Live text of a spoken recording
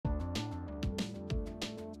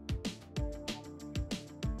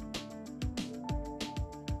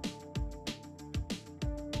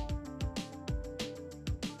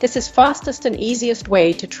This is fastest and easiest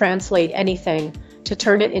way to translate anything, to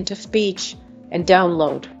turn it into speech, and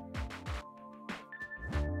download.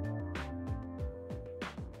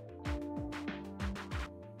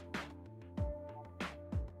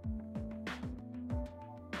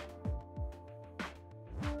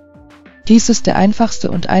 Dies ist der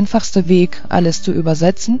einfachste Weg, alles zu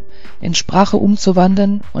übersetzen, in Sprache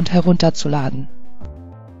umzuwandeln und herunterzuladen.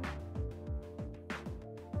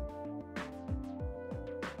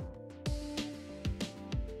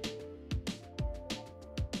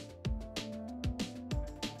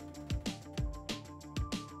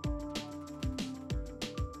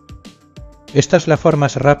 Esta es la forma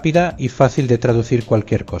más rápida y fácil de traducir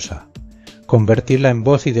cualquier cosa. Convertirla en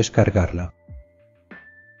voz y descargarla.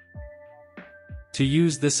 To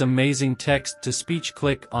use this amazing text-to-speech,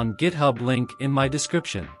 click on GitHub link in my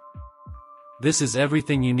description. This is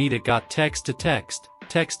everything you need. It got text-to-text,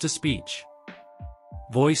 text-to-speech,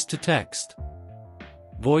 voice-to-text,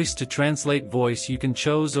 voice-to-translate voice. You can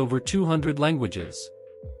choose over 200 languages.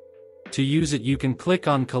 To use it you can click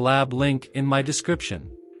on Collab link in my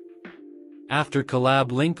description. After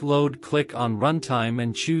Collab link load, click on Runtime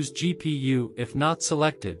and choose GPU if not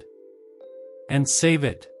selected. And save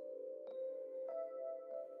it.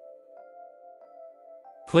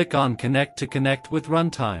 Click on Connect to connect with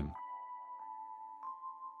Runtime.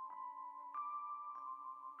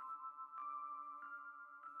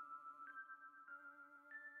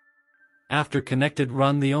 After connected,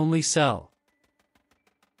 run the only cell.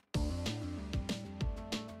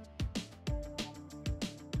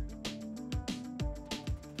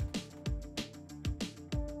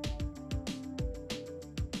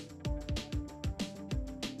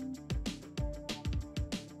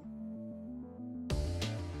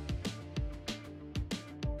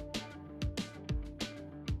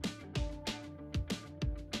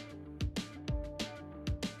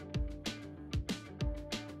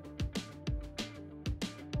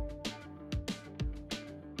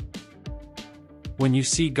 When you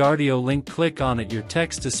see Guardio link, click on it. Your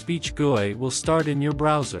text-to-speech GUI will start in your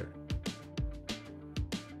browser.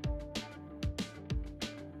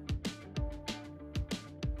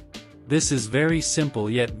 This is very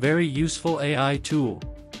simple yet very useful AI tool.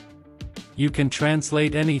 You can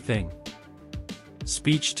translate anything.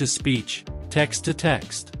 Speech-to-speech,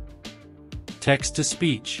 text-to-text,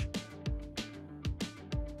 text-to-speech.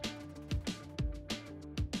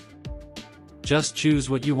 Just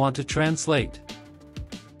choose what you want to translate.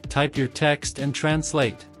 Type your text and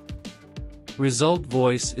translate. Result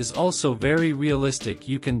voice is also very realistic.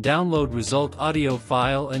 You can download result audio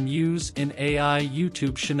file and use in AI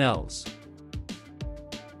YouTube channels.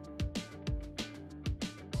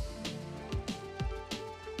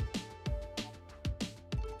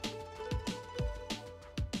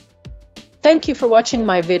 Thank you for watching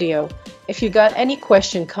my video. If you got any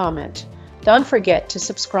question, comment. Don't forget to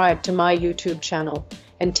subscribe to my YouTube channel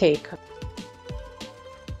and take care.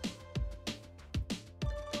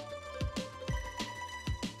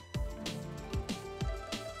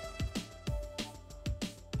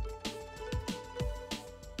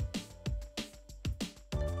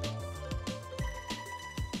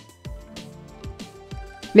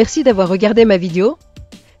 Merci d'avoir regardé ma vidéo.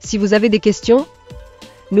 Si vous avez des questions,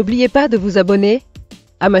 n'oubliez pas de vous abonner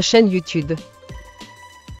à ma chaîne YouTube.